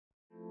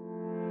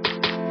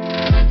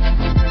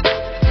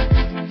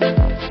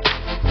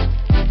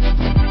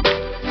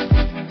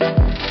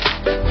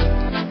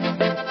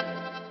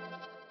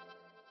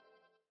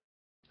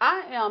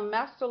am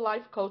Master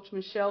Life Coach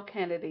Michelle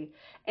Kennedy,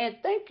 and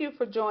thank you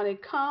for joining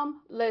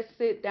Come, Let's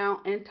Sit Down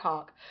and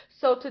Talk.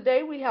 So,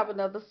 today we have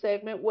another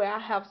segment where I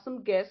have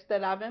some guests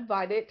that I've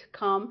invited to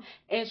come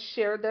and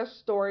share their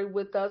story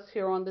with us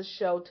here on the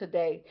show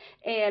today.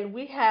 And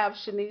we have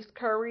Shanice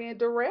Curry and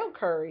Darrell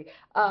Curry.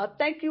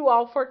 Thank you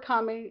all for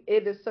coming.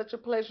 It is such a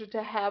pleasure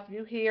to have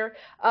you here.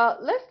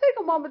 Let's take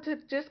a moment to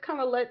just kind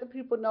of let the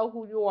people know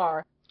who you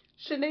are.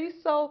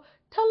 Shanice, so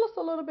tell us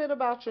a little bit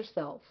about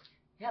yourself.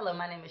 Hello,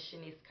 my name is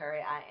Shanice Curry.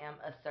 I am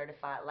a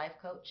certified life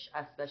coach.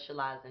 I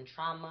specialize in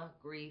trauma,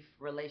 grief,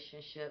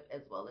 relationship,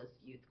 as well as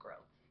youth growth.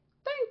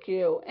 Thank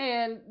you.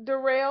 And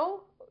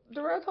Darrell,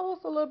 tell us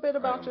a little bit I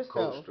about am Coach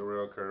yourself.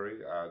 Darrell Curry.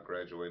 I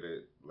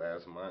graduated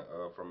last month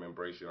from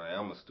Embrace You. I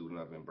am a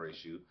student of Embrace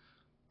You.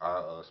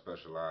 I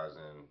specialize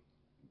in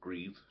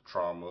grief,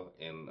 trauma,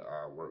 and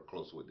I work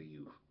close with the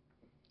youth.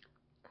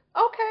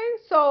 Okay,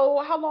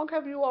 so how long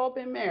have you all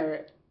been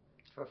married?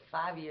 For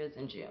 5 years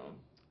in June.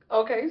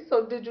 Okay,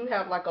 so did you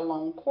have like a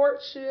long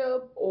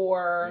courtship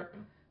or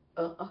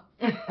uh,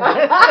 Not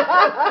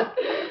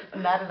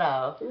at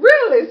all.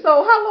 really?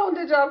 So how long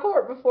did y'all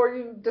court before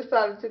you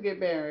decided to get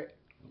married?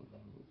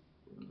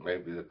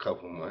 Maybe a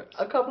couple months.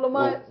 A couple of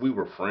Well, months? we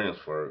were friends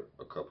for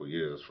a couple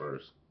years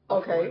first.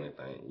 Before Okay.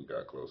 anything, we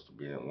got close to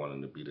being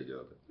wanting to be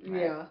together.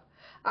 Right. Yeah.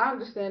 I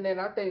understand that.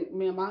 I think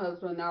me and my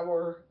husband,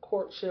 our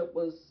courtship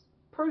was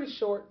pretty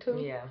short too.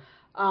 Yeah.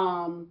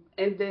 And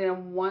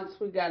then once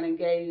we got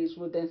engaged,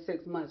 within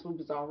 6 months, we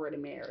was already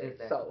married.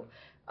 Exactly. So,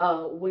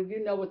 when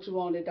you know what you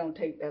want, it don't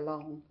take that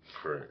long.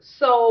 Correct.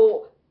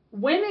 So,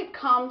 when it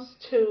comes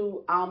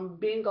to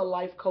being a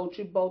life coach,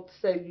 you both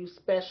say you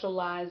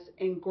specialize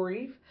in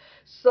grief.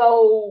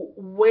 So,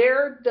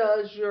 where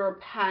does your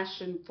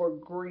passion for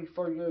grief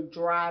or your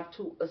drive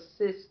to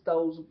assist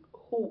those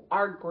who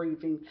are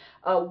grieving,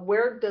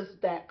 where does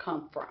that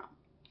come from?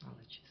 I'll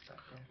let you start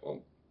there. Well,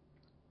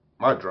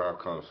 my drive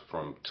comes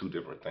from two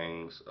different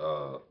things.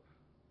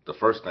 The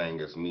first thing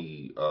is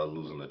me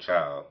losing a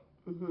child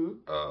Hmm.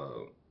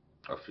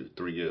 a few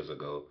 3 years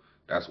ago.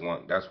 That's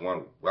one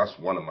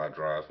of my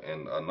drives,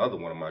 and another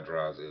one of my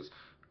drives is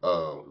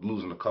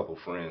losing a couple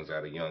friends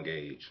at a young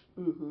age.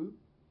 Hmm.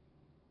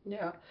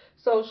 Yeah.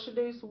 So,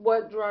 Shanice,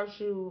 what drives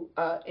you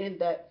in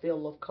that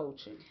field of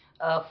coaching?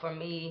 For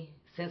me,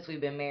 since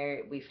we've been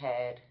married, we've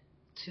had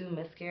two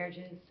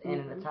miscarriages and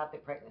an Hmm.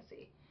 ectopic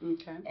pregnancy.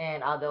 Okay.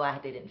 And although I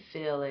didn't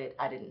feel it,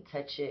 I didn't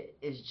touch it,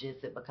 it's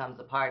just it becomes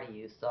a part of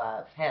you. So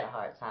I've had a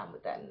hard time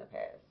with that in the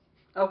past.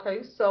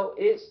 Okay. So,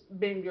 it's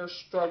been your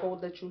struggle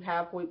that you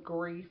have with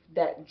grief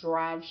that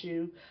drives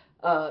you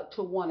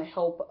to want to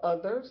help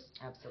others.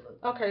 Absolutely.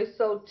 Okay.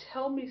 So,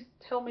 tell me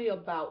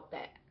about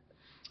that.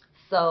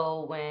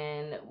 So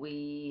when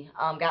we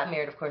got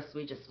married, of course,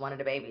 we just wanted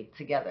a baby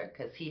together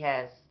because he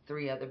has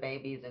three other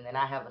babies, and then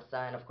I have a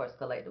son. Of course,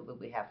 collectively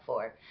we have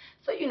four.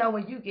 So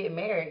when you get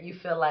married, you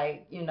feel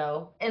like and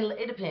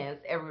it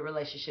depends. Every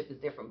relationship is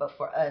different, but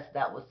for us,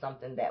 that was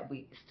something that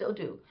we still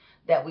do,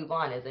 that we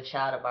want as a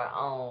child of our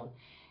own.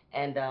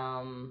 And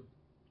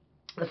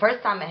the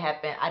first time it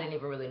happened, I didn't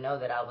even really know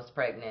that I was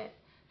pregnant.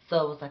 So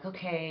it was like,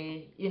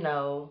 okay,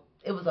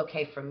 it was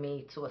okay for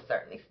me to a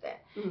certain extent.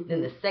 Then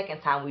Hmm. the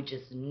second time, we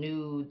just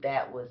knew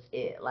that was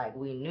it. Like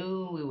we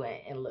knew, we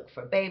went and looked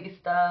for baby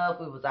stuff.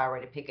 We was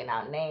already picking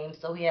out names,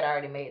 so we had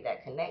already made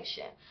that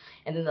connection.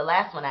 And then the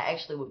last one, I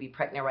actually would be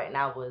pregnant right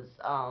now, was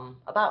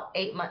about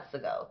 8 months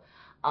ago.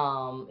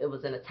 It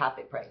was an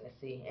ectopic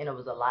pregnancy, and it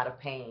was a lot of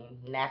pain,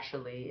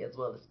 naturally as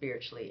well as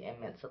spiritually and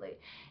mentally.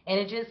 And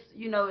it just,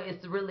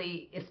 it's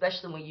really,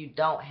 especially when you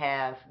don't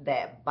have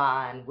that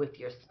bond with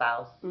your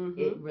spouse,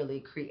 it Hmm.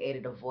 really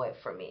created a void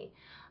for me.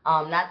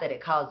 Not that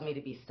it caused me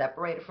to be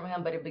separated from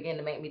him, but it began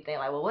to make me think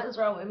like, well, what is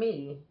wrong with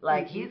me?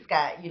 Like Hmm. he's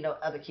got,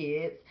 other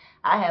kids.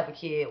 I have a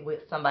kid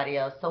with somebody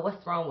else. So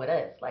what's wrong with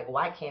us? Like,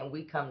 why can't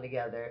we come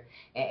together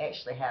and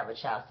actually have a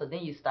child? So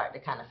then you start to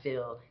kind of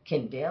feel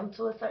condemned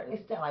to a certain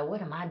extent. Like,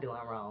 what am I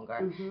doing wrong?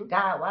 Or Hmm.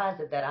 God, why is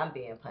it that I'm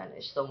being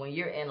punished? So when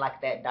you're in like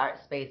that dark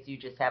space, you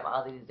just have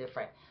all these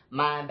different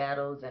mind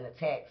battles and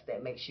attacks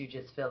that makes you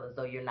just feel as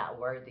though you're not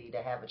worthy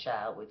to have a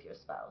child with your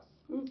spouse.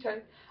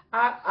 Okay.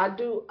 I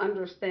do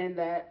understand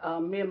that.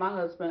 Me and my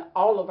husband,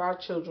 all of our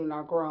children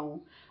are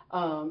grown.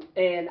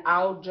 And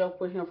I'll joke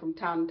with him from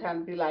time to time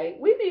and be like,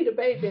 "We need a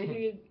baby,"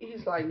 and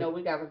he's like, "No,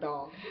 we got a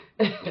dog."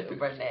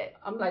 Burnett.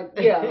 I'm like,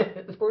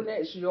 "Yeah,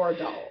 Brunette's your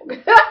dog."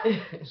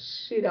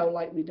 She don't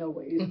like me no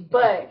ways,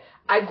 but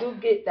I do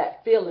get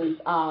that feeling.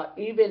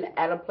 Even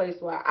at a place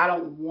where I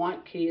don't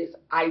want kids,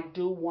 I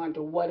do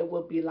wonder what it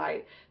would be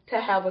like to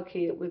have a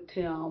kid with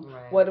Tim.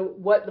 Right.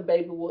 What the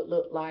baby would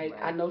look like.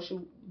 I Right. know she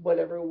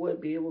whatever it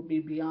would be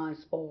beyond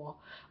spoil.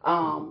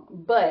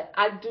 But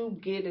I do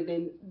get it,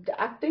 and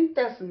I think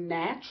that's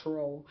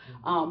natural.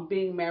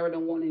 Being married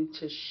and wanting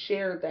to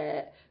share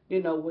that,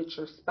 with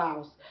your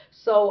spouse.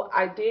 So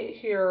I did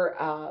hear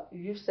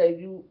you say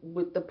you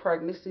with the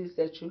pregnancies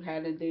that you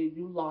had, and then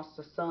you lost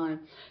a son.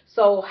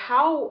 So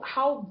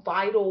how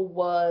vital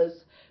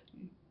was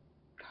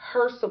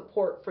her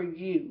support for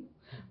you?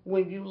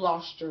 when you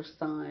lost your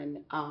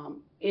son,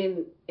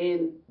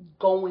 in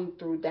going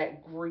through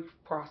that grief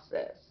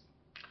process?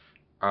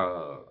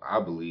 I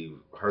believe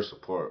her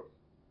support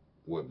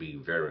would be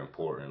very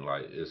important.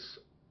 Like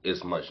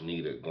it's much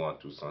needed going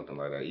through something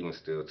like that. Even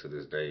still to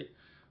this day,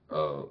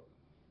 uh,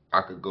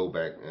 I could go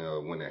back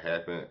when it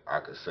happened. I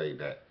could say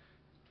that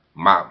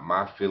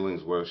my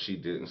feelings were she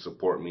didn't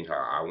support me how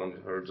I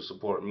wanted her to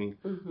support me.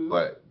 Mm-hmm.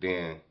 But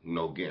then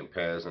getting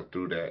past and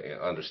through that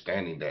and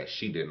understanding that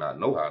she did not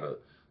know how to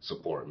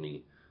support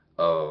me.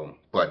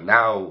 But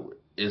now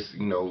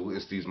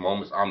it's these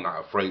moments I'm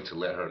not afraid to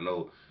let her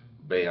know,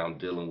 babe, I'm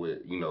dealing with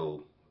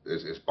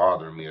it's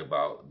bothering me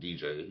about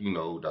DJ.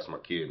 That's my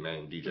kid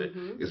name, DJ.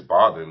 Mm-hmm. It's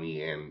bothering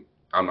me, and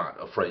I'm not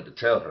afraid to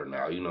tell her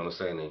now. You know what I'm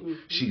saying? And Mm-hmm.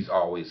 she's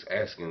always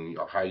asking,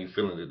 how you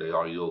feeling today?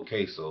 Are you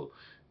okay? So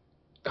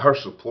her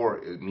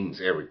support, it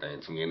means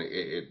everything to me, and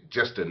it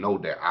just to know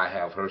that I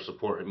have her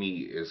supporting me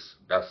is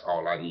that's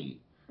all I need.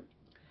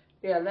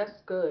 Yeah, that's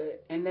good.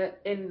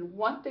 And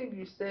one thing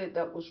you said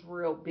that was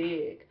real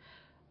big,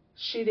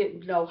 she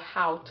didn't know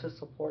how to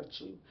support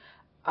you.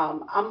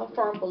 I'm a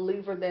firm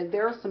believer that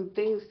there are some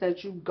things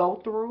that you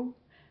go through,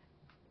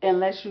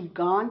 unless you've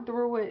gone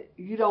through it,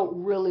 you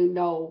don't really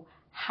know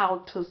how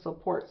to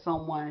support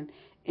someone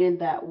in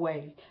that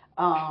way.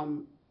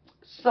 Um,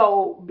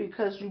 so,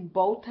 because you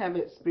both have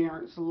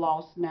experienced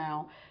loss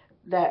now,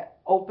 that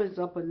opens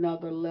up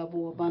another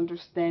level of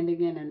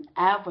understanding and an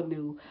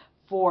avenue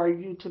for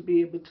you to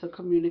be able to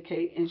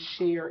communicate and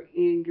share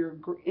in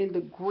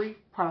the grief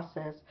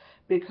process,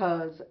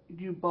 because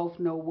you both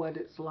know what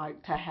it's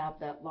like to have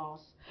that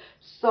loss.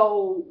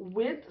 So,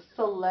 with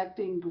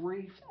selecting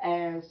grief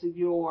as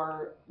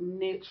your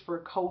niche for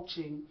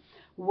coaching,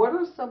 what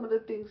are some of the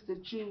things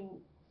that you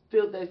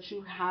feel that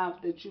you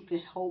have that you can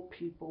help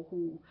people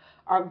who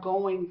are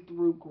going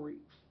through grief?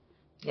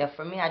 Yeah,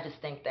 for me, I just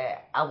think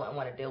that I wouldn't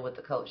want to deal with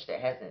a coach that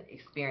hasn't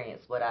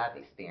experienced what I've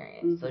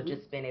experienced. So Mm-hmm.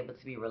 just being able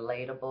to be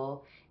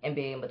relatable and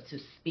being able to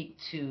speak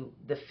to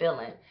the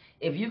feeling.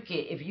 If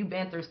you've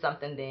been through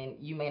something, then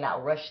you may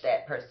not rush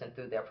that person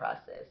through their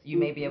process. You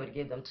may be Mm-hmm. able to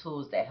give them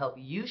tools that help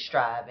you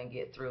strive and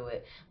get through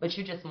it, but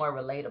you're just more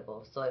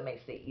relatable, so it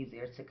makes it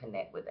easier to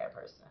connect with that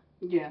person.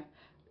 Yeah,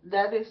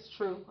 that is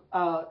true.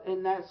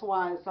 And that's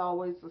why it's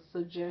always a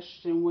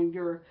suggestion when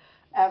you're,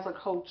 as a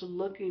coach,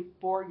 looking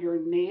for your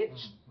niche.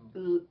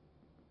 Mm-hmm.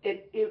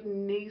 It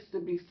needs to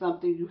be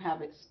something you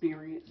have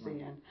experience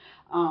in.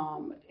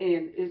 And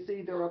it's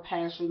either a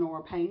passion or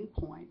a pain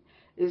point.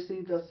 It's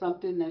either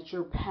something that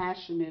you're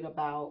passionate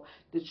about,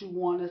 that you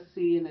want to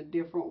see in a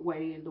different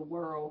way in the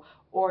world,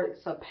 or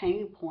it's a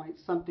pain point,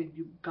 something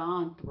you've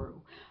gone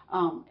through.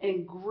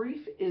 And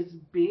grief is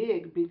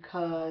big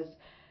because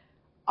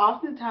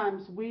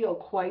oftentimes we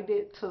equate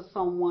it to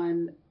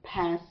someone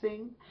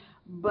passing,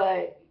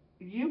 but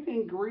you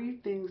can grieve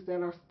things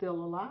that are still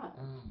alive.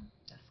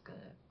 That's good.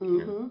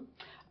 Yeah. Hmm.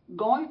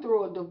 Going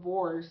through a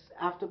divorce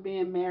after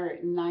being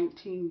married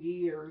 19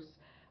 years,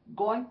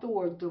 going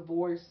through a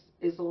divorce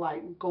is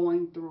like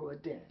going through a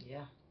death.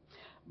 Yeah.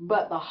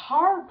 But the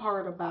hard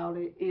part about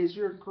it is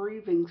you're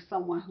grieving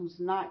someone who's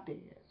not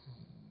dead.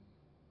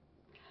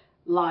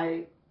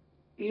 Like,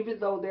 even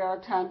though there are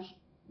times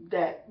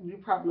that you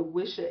probably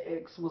wish your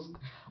ex was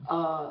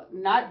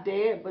not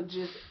dead, but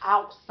just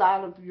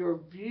outside of your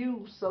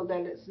view, so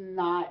that it's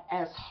not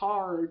as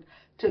hard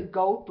to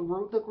go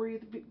through the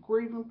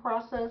grieving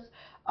process.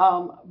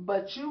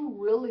 But you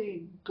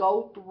really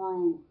go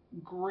through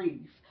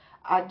grief.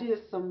 I did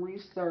some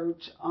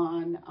research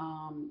on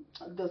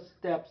the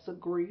steps of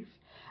grief,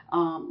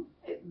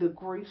 the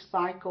grief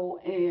cycle,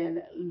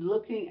 and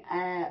looking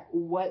at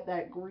what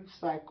that grief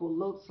cycle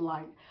looks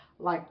like.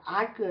 Like,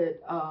 I could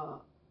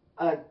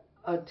a,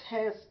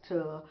 attest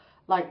to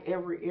like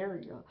every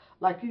area.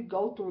 Like, you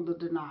go through the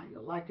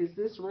denial. Like, is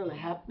this really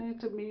happening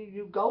to me?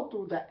 You go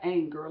through the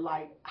anger.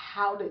 Like,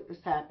 how did this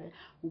happen?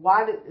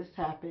 Why did this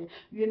happen?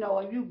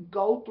 And you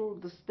go through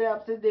the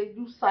steps, and then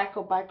you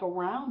cycle back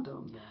around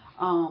them.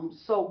 Yeah.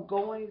 So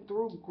going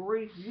through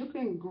grief, you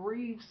can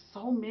grieve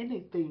so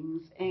many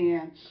things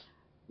and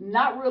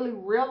not really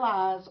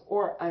realize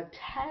or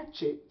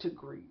attach it to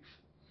grief.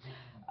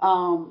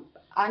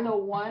 I know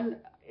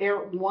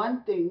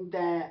one thing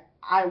that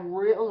I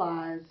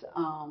realize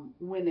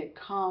when it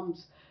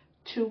comes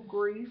to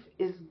grief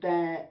is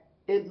that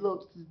it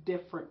looks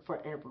different for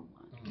everyone.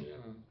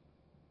 Mm-hmm.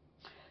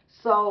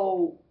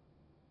 So,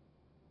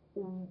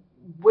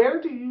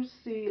 where do you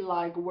see,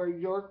 like, where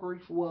your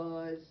grief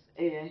was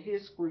and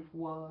his grief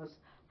was,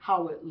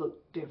 how it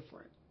looked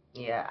different?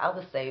 Yeah, I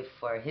would say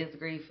for his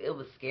grief, it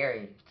was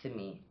scary to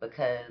me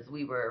because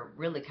we were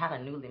really kind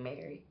of newly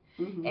married.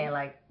 Mhm. And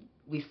like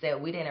we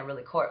said, we didn't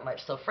really court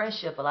much. So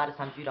friendship, a lot of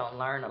times you don't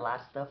learn a lot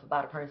of stuff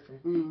about a person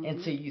Mhm.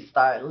 until you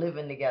start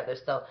living together.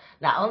 So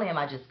not only am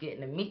I just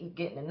getting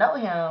to know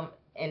him,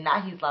 and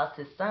now he's lost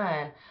his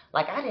son.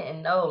 Like I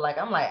didn't know. Like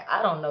I'm like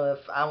I don't know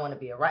if I want to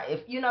be a right.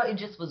 If it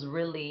just was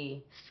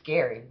really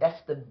scary. That's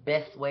the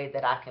best way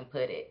that I can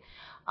put it.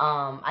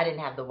 I didn't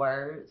have the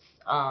words.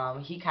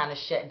 He kind of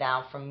shut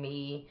down from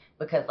me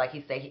because, like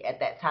he said, at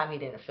that time he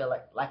didn't feel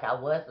like I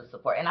was the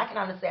support. And I can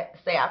honestly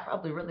say I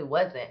probably really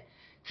wasn't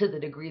to the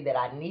degree that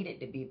I needed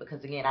to be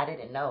because, again, I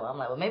didn't know. I'm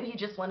like, well, maybe he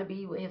just want to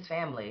be with his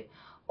family.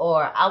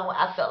 Or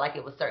I felt like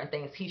it was certain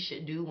things he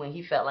should do when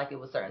he felt like it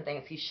was certain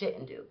things he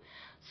shouldn't do.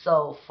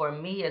 So for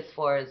me, as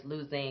far as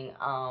losing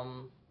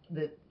our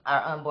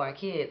unborn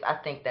kids, I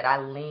think that I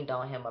leaned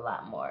on him a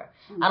lot more.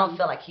 I don't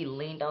feel like he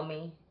leaned on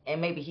me, and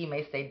maybe he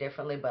may say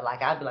differently, but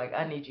like I'd be like,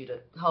 I need you to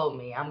hold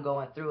me. I'm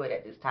going through it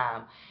at this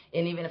time.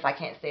 And even if I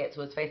can't say it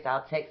to his face,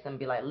 I'll text him and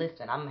be like,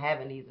 listen, I'm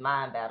having these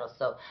mind battles.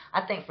 So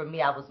I think for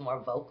me, I was more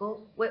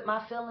vocal with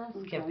my feelings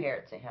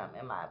compared to him,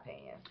 in my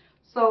opinion.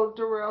 So,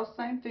 Darrell,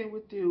 same thing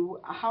with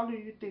you. How do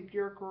you think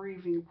your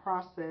grieving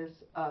process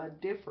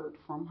differed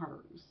from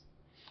hers?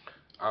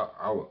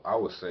 I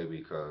would say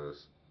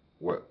because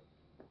what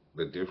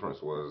the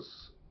difference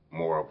was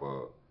more of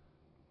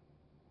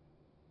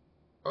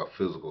a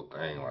physical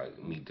thing,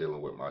 like me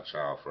dealing with my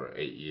child for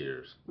 8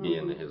 years,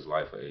 being in his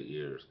life for 8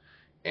 years,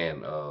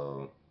 and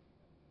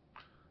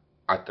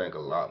I think a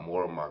lot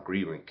more of my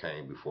grieving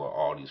came before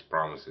all these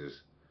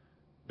promises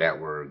that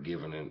were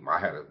given. In my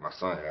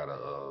son had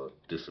a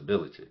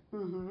disability,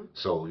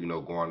 so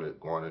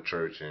going to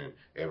church and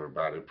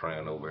everybody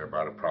praying over,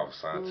 everybody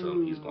prophesying to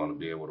him, he's going to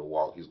be able to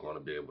walk, he's going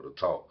to be able to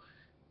talk,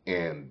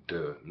 and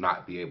to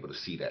not be able to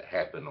see that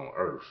happen on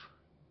earth.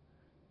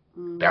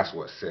 That's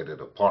what set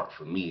it apart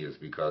for me, is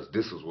because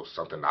this was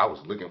something I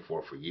was looking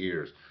for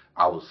years.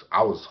 I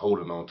was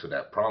holding on to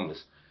that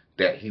promise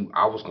that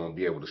I was going to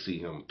be able to see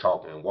him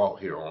talk and walk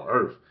here on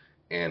earth,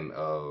 and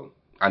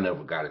I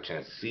never got a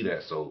chance to see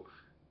that. So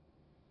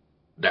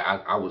that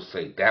I would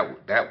say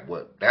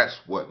that's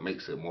what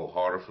makes it more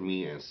harder for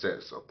me and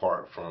sets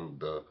apart from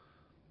the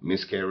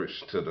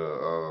miscarriage to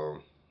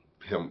the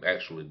him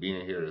actually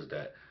being here, is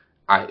that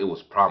it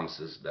was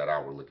promises that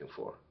I were looking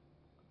for.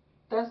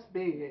 That's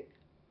big.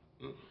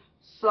 Mm.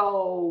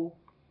 So,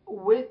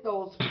 with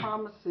those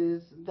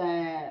promises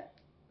that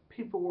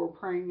people were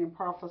praying and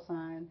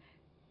prophesying,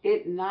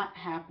 it not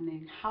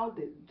happening, how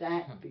did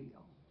that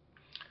feel?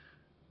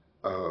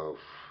 Uh,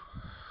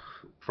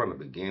 from the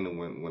beginning,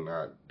 when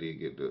I did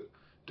get the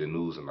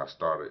news and I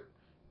started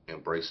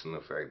embracing the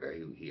fact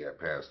that he had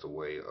passed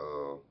away,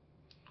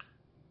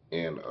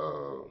 and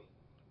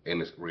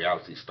this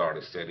reality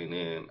started setting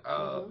in,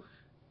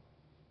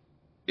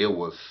 it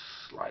was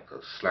like a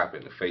slap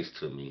in the face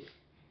to me.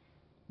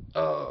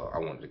 I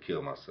wanted to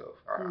kill myself.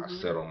 I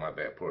sat on my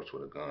back porch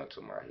with a gun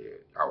to my head.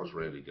 I was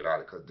ready to get out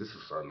of it because this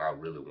is something I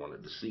really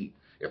wanted to see.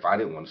 If I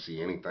didn't want to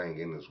see anything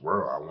in this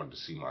world, I wanted to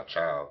see my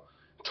child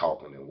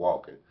talking and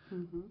walking.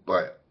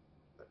 But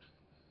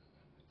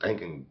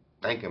thanking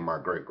my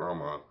great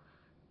grandma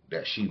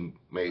that she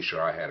made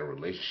sure I had a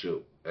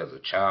relationship as a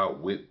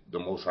child with the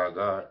Most High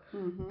God,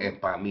 and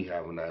by me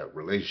having that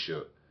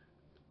relationship,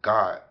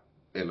 God,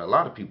 and a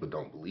lot of people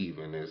don't believe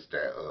in this,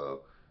 that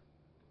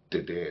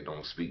the dead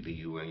don't speak to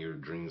you in your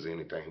dreams or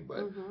anything,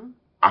 but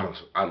I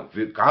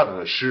don't. God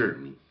done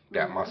assured me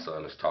that my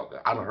son is talking.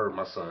 I done heard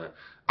my son.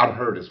 I done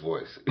heard his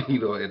voice. In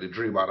the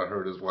dream, I done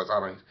heard his voice.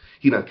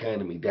 He done came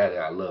to me, Daddy,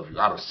 I love you.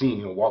 I done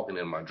seen him walking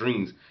in my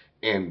dreams,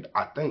 and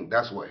I think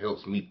that's what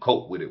helps me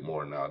cope with it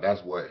more now.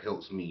 That's what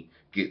helps me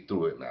get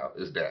through it now.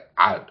 Is that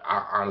I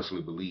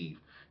honestly believe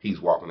he's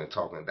walking and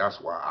talking. That's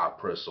why I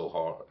press so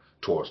hard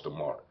towards the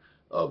mark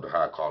of the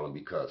high calling,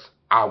 because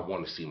I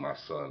want to see my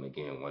son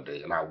again one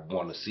day, and I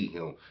want to see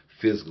him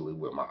physically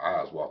with my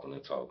eyes, walking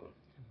and talking.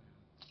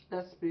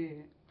 That's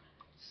big.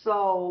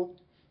 So,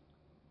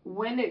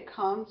 when it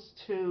comes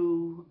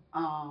to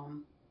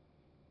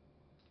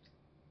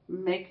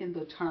making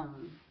the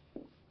turn,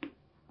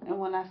 and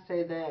when I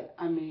say that,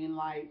 I mean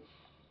like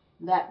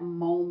that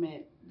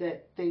moment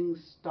that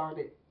things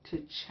started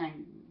to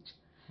change,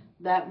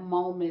 that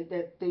moment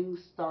that things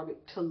started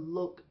to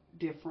look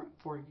different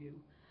for you,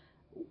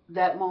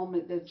 that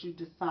moment that you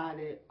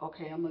decided,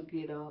 okay, I'm gonna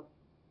get up,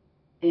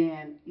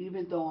 and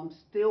even though I'm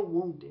still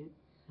wounded,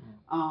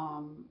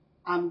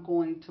 I'm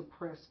going to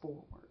press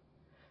forward.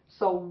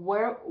 So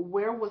where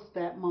was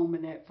that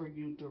moment at for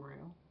you,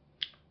 Darrell?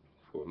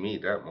 For me,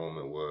 that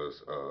moment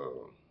was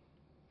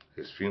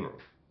his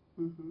funeral.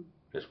 Mm-hmm.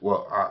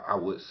 I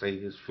would say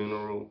his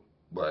funeral,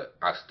 but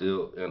I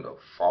still end up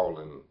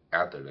falling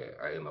after that.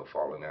 I end up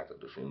falling after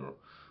the funeral,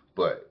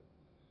 but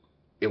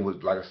it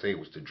was, like I say, it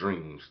was the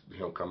dreams.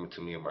 Him coming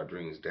to me in my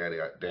dreams, Dad,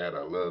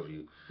 I love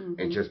you,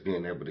 and just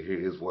being able to hear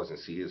his voice and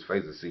see his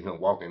face and see him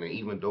walking. And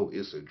even though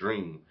it's a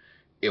dream,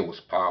 it was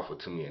powerful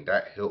to me, and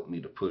that helped me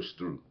to push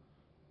through.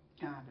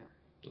 Got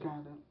it.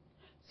 Got it.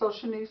 So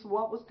Shanice,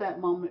 what was that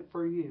moment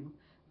for you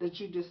that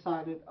you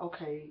decided,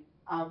 okay,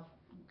 I've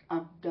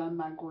I've done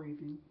my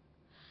grieving,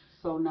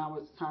 so now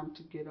it's time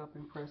to get up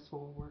and press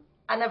forward.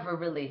 I never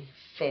really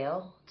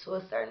fell to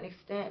a certain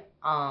extent.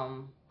 I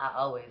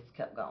always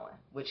kept going,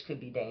 which could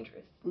be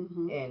dangerous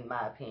Mm-hmm. in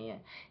my opinion.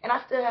 And I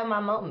still have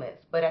my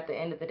moments, but at the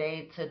end of the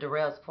day, to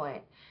Darrell's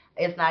point,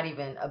 It's not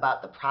even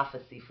about the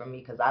prophecy for me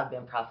because I've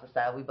been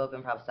prophesied. We've both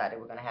been prophesied that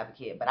we're going to have a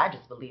kid. But I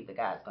just believe that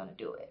God's going to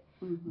do it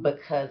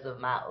because of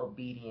my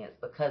obedience,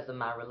 because of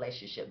my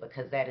relationship,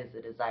 because that is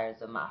the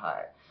desires of my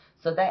heart.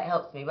 So that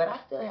helps me. But I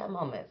still have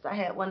moments. I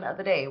had one the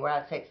other day where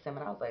I texted him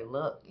and I was like,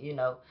 look,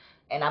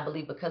 and I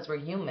believe because we're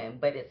human,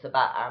 but it's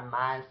about our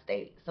mind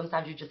state.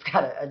 Sometimes you just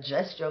got to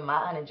adjust your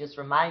mind and just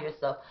remind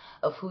yourself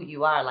of who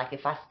you are. Like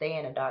if I stay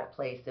in a dark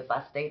place, if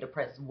I stay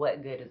depressed,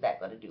 what good is that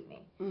going to do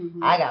me?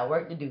 I got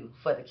work to do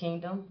for the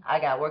kingdom. I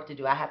got work to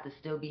do. I have to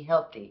still be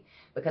healthy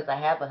because I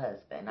have a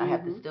husband. I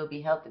have to still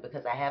be healthy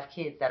because I have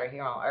kids that are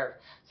here on earth.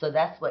 So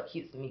that's what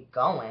keeps me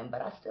going.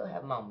 But I still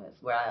have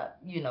moments where I,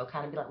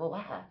 kind of be like, well,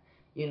 why?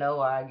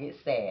 Or I get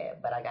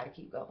sad, but I got to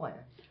keep going.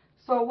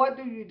 So what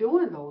do you do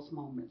in those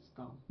moments,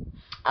 though?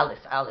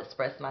 I'll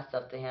express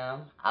myself to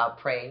him. I'll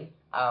pray.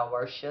 I'll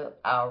worship.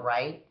 I'll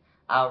write.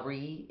 I'll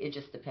read. It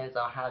just depends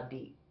on how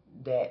deep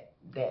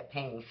that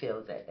pain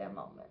feels at that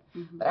moment.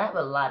 But I have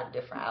a lot of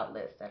different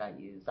outlets that I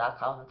use. I'll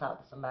call and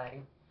talk to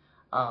somebody.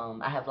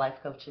 I have life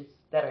coaches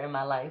that are in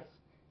my life.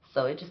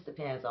 So it just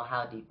depends on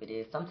how deep it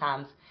is.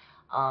 Sometimes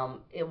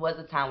it was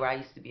a time where I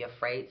used to be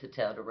afraid to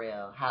tell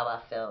Darrell how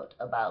I felt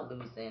about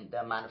losing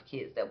the amount of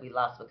kids that we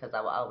lost because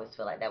I would always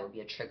feel like that would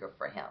be a trigger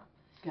for him.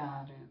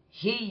 Got it.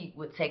 He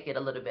would take it a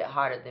little bit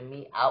harder than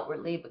me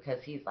outwardly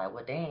because he's like,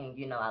 well, dang,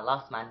 I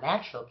lost my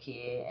natural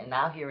kid, and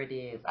now here it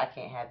is, I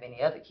can't have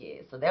any other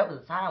kids. So there was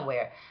a time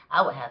where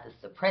I would have to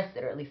suppress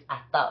it, or at least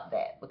I thought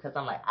that, because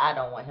I'm like, I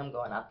don't want him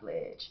going off the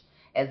ledge.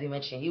 As he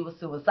mentioned, he was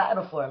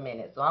suicidal for a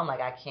minute, so I'm like,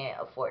 I can't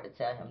afford to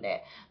tell him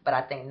that. But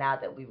I think now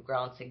that we've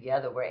grown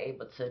together, we're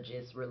able to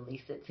just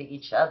release it to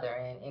each other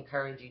and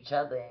encourage each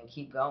other and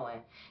keep going.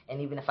 And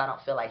even if I don't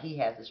feel like he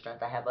has the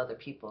strength, I have other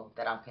people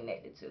that I'm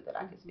connected to that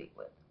I can speak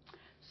with.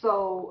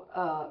 So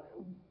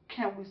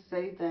can we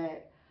say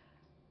that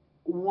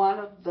one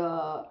of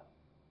the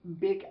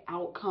big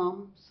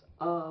outcomes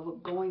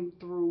of going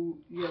through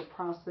your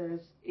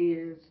process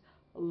is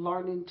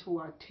learning to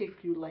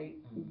articulate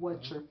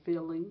what you're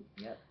feeling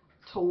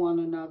to one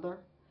another,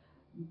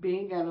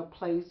 being at a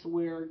place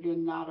where you're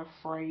not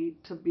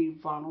afraid to be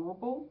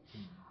vulnerable.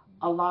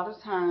 A lot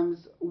of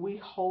times we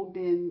hold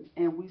in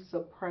and we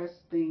suppress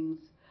things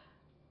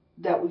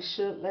that we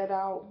should let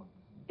out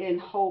in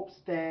hopes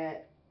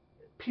that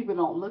people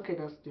don't look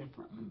at us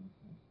differently.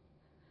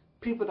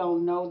 People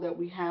don't know that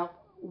we have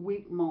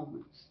weak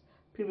moments.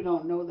 People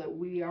don't know that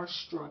we are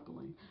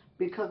struggling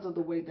because of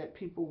the way that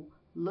people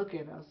look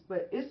at us.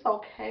 But it's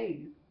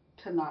okay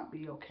to not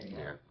be okay.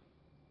 Yeah.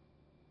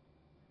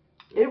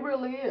 It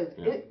really is.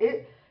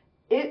 Yeah.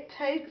 It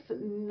takes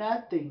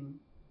nothing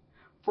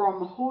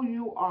from who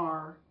you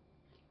are,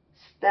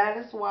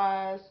 status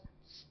wise,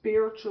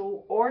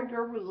 spiritual, or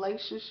your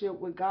relationship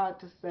with God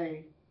to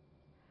say,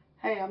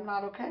 hey, I'm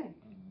not okay.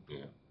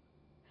 Yeah.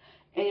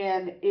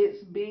 And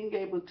it's being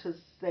able to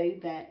say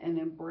that and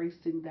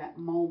embracing that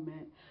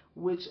moment,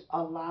 which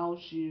allows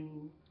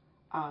you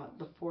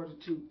the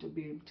fortitude to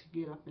be able to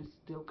get up and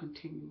still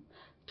continue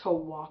to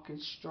walk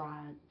and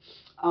stride.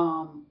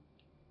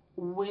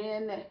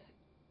 When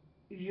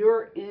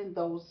you're in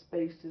those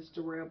spaces,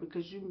 Darrell,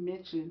 because you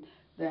mentioned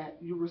that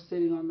you were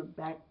sitting on the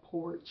back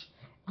porch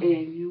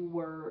and you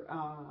were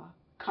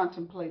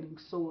contemplating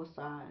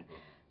suicide.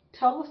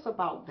 Tell us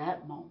about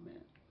that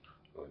moment.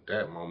 At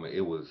that moment,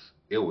 it was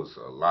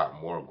a lot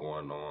more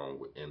going on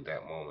in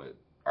that moment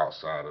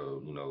outside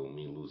of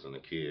me losing a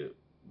kid.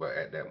 But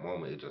at that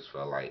moment, it just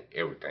felt like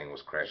everything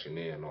was crashing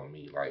in on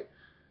me. Like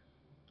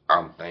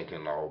I'm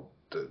thinking all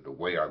the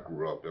way I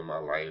grew up in my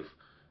life,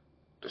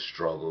 the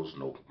struggles.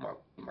 No,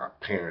 my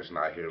parents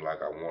not here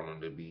like I want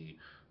them to be.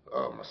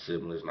 My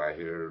siblings not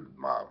here.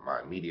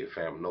 My immediate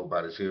family,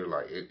 nobody's here.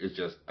 Like it's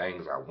just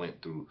things I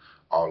went through.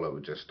 All of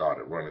it just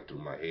started running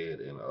through my head,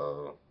 and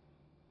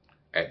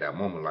at that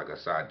moment, like I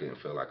said, I didn't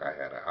feel like I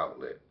had an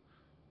outlet.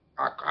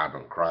 I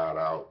done cried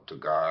out to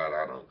God.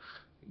 I done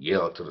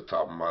yelled to the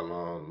top of my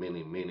lungs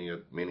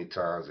many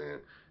times, and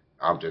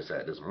I'm just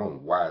at this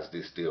moment. Why is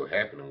this still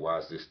happening? Why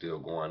is this still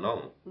going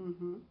on?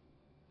 Mm-hmm.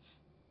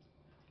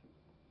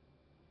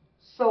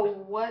 So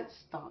what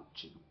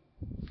stopped you?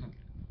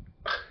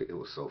 It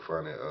was so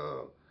funny.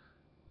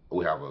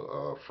 We have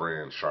a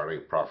friend,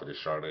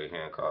 Prophetess Sade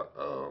Hancock.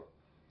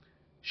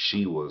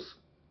 She was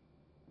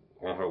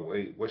on her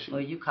way.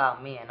 Well, you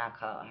called me and I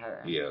called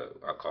her. Yeah,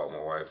 I called my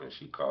wife and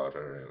she called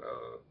her, and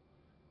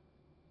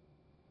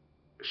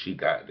she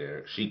got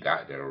there. She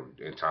got there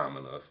in time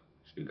enough.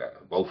 She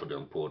got both of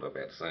them pulled up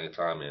at the same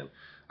time, and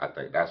I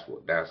think that's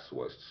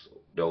what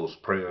those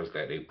prayers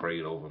that they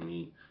prayed over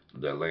me,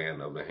 the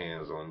laying of the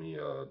hands on me,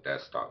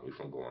 that stopped me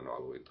from going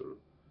all the way through.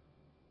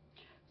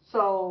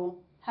 So,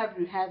 have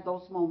you had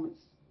those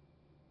moments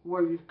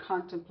where you've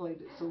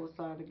contemplated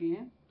suicide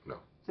again? No.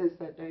 Since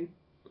that day?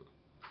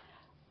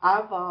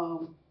 I've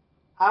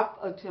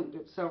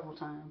attempted several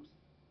times,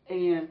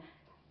 and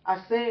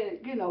I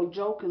said,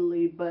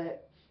 jokingly,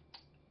 but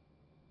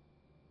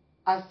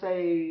I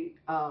say,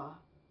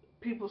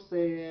 people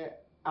said,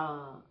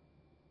 I'm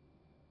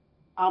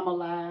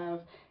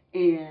alive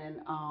and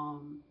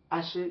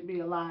I should be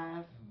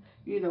alive.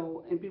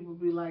 and people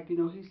be like,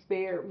 he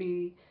spared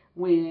me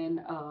when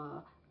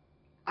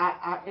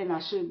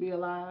I shouldn't be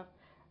alive.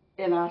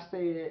 And I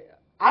said,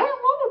 I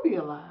didn't want to be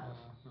alive.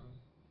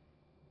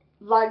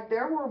 Like,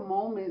 there were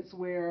moments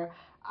where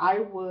I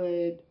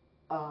would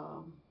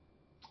um,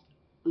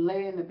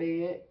 lay in the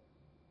bed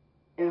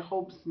in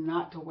hopes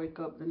not to wake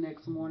up the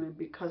next morning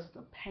because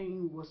the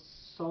pain was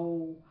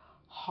so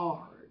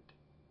hard.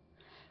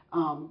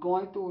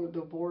 Going through a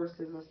divorce,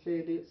 as I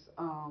said, it's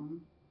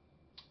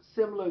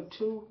similar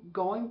to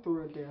going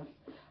through a death,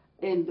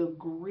 and the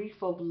grief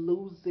of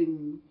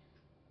losing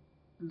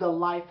the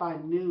life I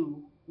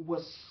knew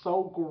was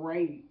so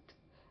great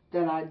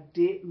that I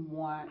didn't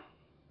want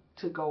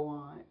to go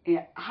on.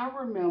 And I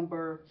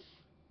remember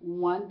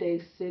one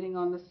day sitting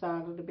on the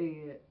side of the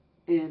bed,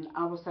 and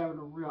I was having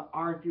a real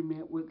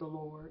argument with the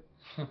Lord.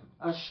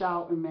 A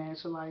shouting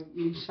match, like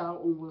me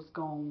shouting was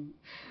gonna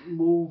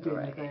move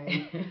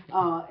anything.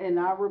 And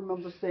I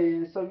remember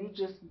saying, "So you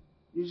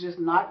just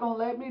not gonna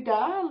let me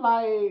die?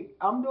 Like,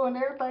 I'm doing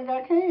everything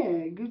I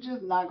can. You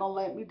just not gonna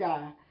let me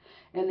die?"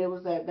 And it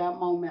was at that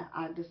moment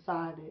I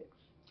decided,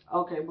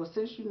 okay, well,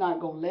 since you're not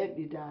gonna let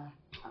me die,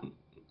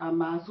 I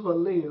might as well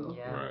live.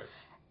 Yeah. Right.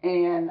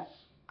 And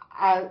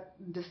I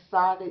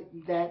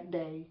decided that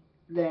day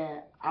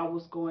that I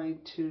was going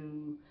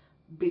to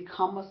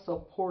become a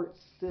support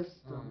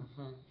system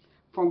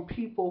from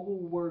people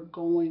who were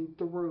going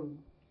through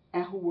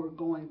and who were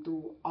going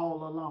through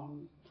all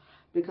alone,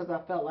 because I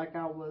felt like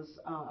I was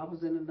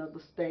in another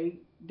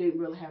state, didn't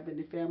really have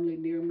any family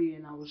near me,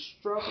 and I was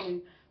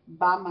struggling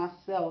by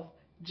myself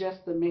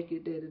just to make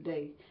it day to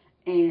day.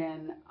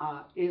 And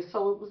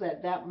so it was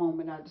at that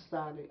moment I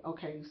decided,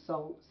 okay,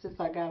 so since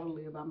I gotta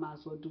live, I might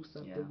as well do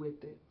something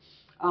with it.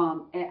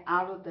 And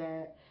out of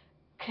that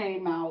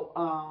came out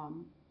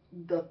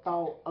the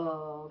thought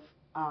of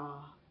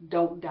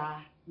don't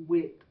die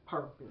with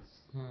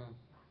purpose,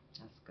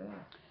 That's good.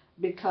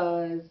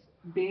 because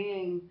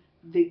being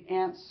the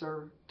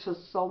answer to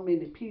so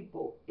many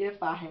people,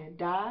 if I had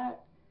died,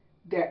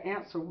 their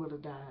answer would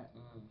have died.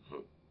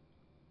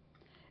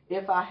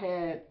 If I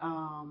had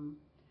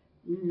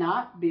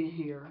not been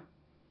here,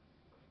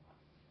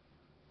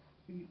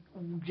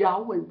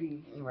 y'all wouldn't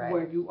be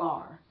where you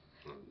are.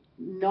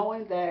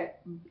 Knowing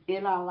that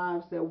in our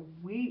lives that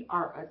we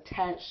are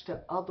attached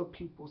to other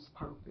people's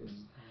purpose.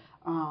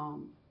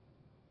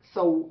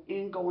 So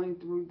in going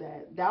through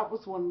that, that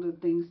was one of the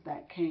things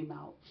that came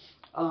out.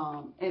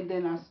 And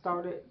then I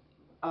started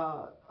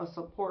a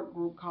support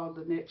group called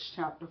The Next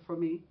Chapter for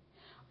Me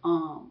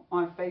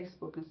on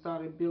Facebook, and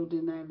started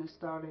building that, and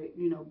started,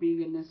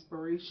 being an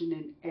inspiration.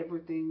 And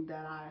everything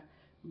that I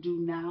do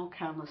now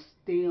kind of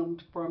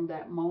stemmed from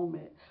that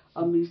moment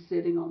of me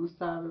sitting on the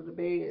side of the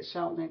bed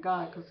shouting at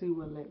God because He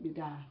wouldn't let me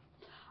die.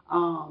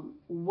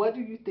 What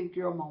do you think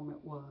your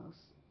moment was?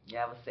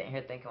 Yeah, I was sitting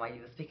here thinking while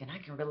you were speaking, I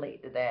can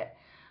relate to that.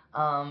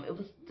 It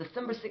was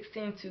December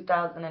 16,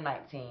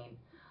 2019.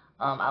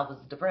 I was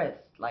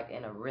depressed, like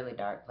in a really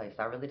dark place.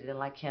 I really didn't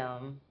like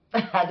him.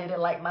 I didn't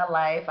like my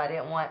life.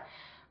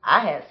 I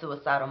had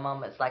suicidal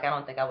moments. Like, I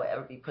don't think I would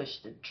ever be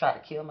pushed to try to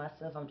kill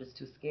myself. I'm just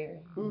too scared.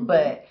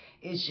 But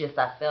it's just,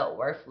 I felt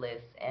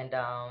worthless. And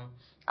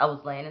I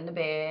was laying in the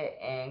bed,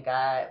 and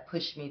God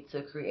pushed me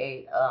to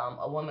create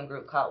a woman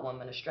group called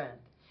Women of Strength.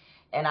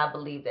 And I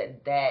believe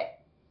that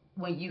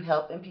when you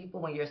helping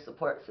people, when you're a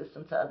support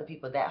system to other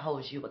people, that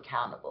holds you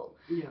accountable.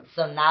 Yeah.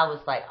 So now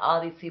it's like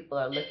all these people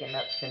are looking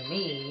up to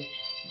me.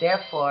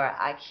 Therefore,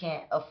 I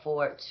can't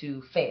afford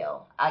to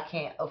fail. I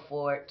can't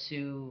afford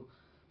to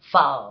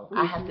fall.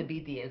 I have to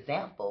be the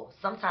example.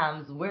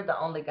 Sometimes we're the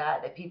only God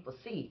that people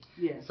see.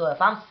 Yes. So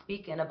if I'm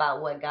speaking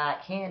about what God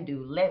can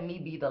do, let me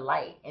be the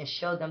light and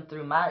show them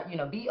through my,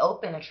 be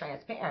open and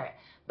transparent,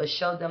 but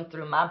show them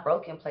through my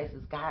broken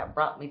places. God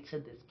brought me to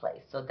this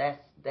place. So that's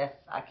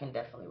I can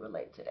definitely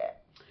relate to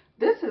that.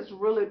 This has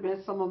really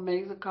been some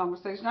amazing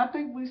conversation. I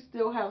think we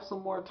still have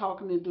some more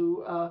talking to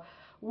do.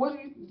 What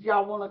do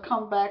y'all want to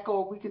come back,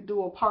 or we could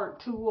do a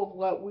part 2 of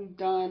what we've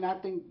done? I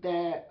think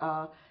that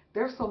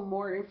there's some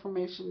more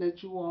information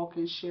that you all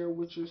can share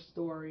with your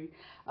story.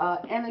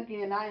 And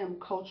again, I am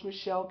Coach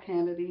Michelle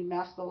Kennedy,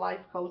 Master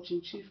Life Coach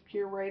and Chief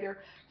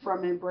Curator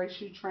from Embrace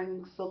You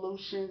Training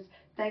Solutions.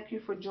 Thank you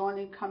for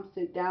joining. Come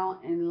sit down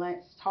and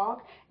let's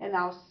talk. And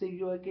I'll see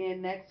you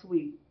again next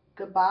week.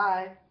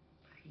 Goodbye.